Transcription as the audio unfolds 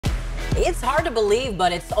It's hard to believe,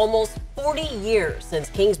 but it's almost 40 years since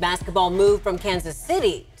Kings basketball moved from Kansas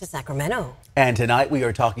City to Sacramento. And tonight we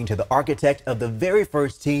are talking to the architect of the very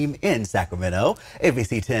first team in Sacramento.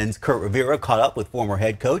 ABC 10's Kurt Rivera caught up with former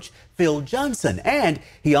head coach Phil Johnson, and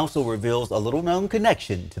he also reveals a little known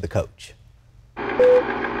connection to the coach.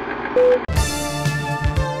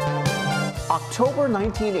 October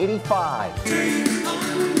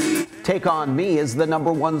 1985. Take On Me is the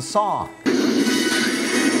 #1 song.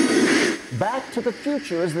 Back to the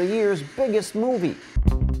Future is the year's biggest movie.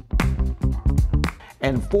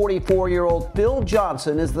 And 44-year-old Phil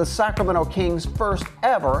Johnson is the Sacramento Kings' first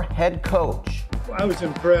ever head coach. I was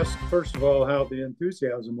impressed, first of all, how the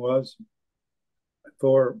enthusiasm was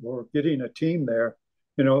for getting a team there.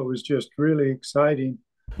 You know, it was just really exciting.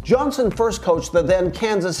 Johnson first coached the then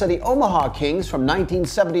Kansas City Omaha Kings from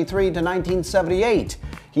 1973 to 1978.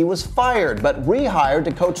 He was fired, but rehired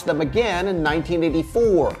to coach them again in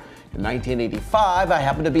 1984. In 1985, I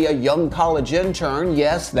happened to be a young college intern,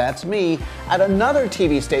 yes, that's me, at another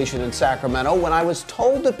TV station in Sacramento when I was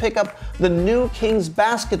told to pick up the new Kings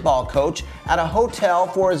basketball coach at a hotel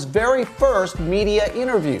for his very first media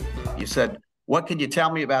interview. You said, "What could you tell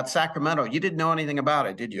me about Sacramento?" You didn't know anything about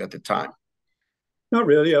it, did you, at the time? Not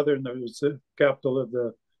really, other than it was the capital of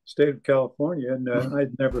the state of California, and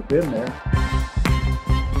I'd never been there.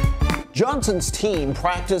 Johnson's team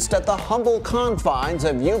practiced at the humble confines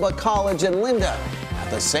of Yuba College in Linda.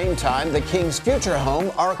 At the same time, the Kings' future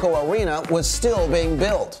home, Arco Arena, was still being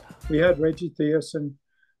built. We had Reggie Theus and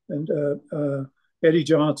Eddie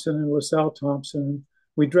Johnson and LaSalle Thompson.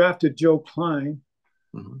 We drafted Joe Klein,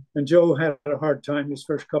 and Joe had a hard time his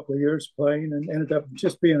first couple of years playing and ended up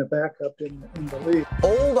just being a backup in the league.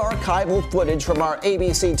 Old archival footage from our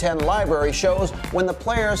ABC 10 library shows when the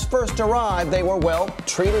players first arrived, they were, well,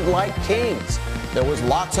 treated like kings. There was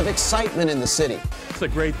lots of excitement in the city. It's a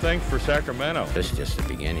great thing for Sacramento. This is just the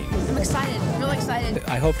beginning. I'm excited, really excited.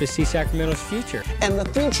 I hope to see Sacramento's future. And the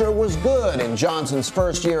future was good in Johnson's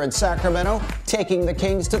first year in Sacramento, taking the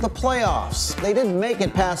Kings to the playoffs. They didn't make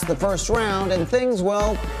it past the first round, and things,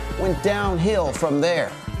 well, went downhill from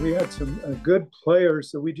there. We had some good players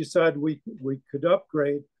that we decided we could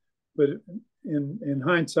upgrade, but in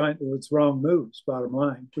hindsight, it was wrong moves, bottom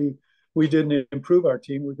line. We didn't improve our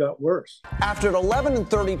team, we got worse. After an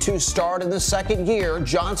 11-32 start in the second year,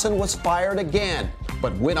 Johnson was fired again,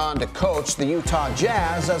 but went on to coach the Utah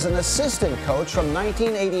Jazz as an assistant coach from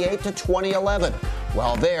 1988 to 2011.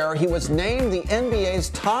 While there, he was named the NBA's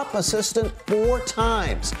top assistant 4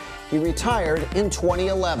 times. He retired in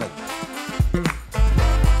 2011.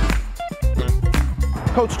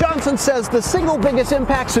 Coach Johnson says the single biggest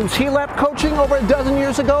impact since he left coaching over a dozen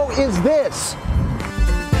years ago is this: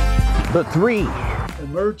 the three.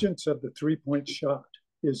 Emergence of the three-point shot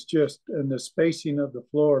is just, and the spacing of the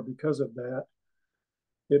floor because of that,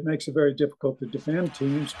 it makes it very difficult to defend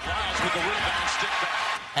teams.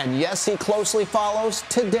 And yes, he closely follows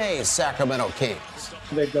today's Sacramento Kings.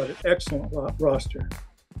 They've got an excellent roster.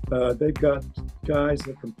 They've got guys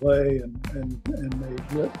that can play, and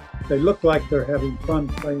they look like they're having fun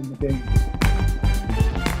playing the game.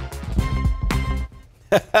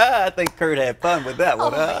 I think Kurt had fun with that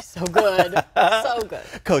one, huh? So good. So good.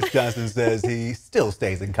 Coach Johnson says he still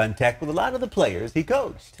stays in contact with a lot of the players he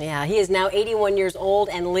coached. Yeah, he is now 81 years old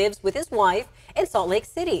and lives with his wife in Salt Lake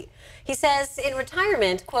City. He says in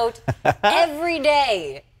retirement, quote, "Every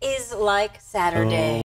day is like Saturday."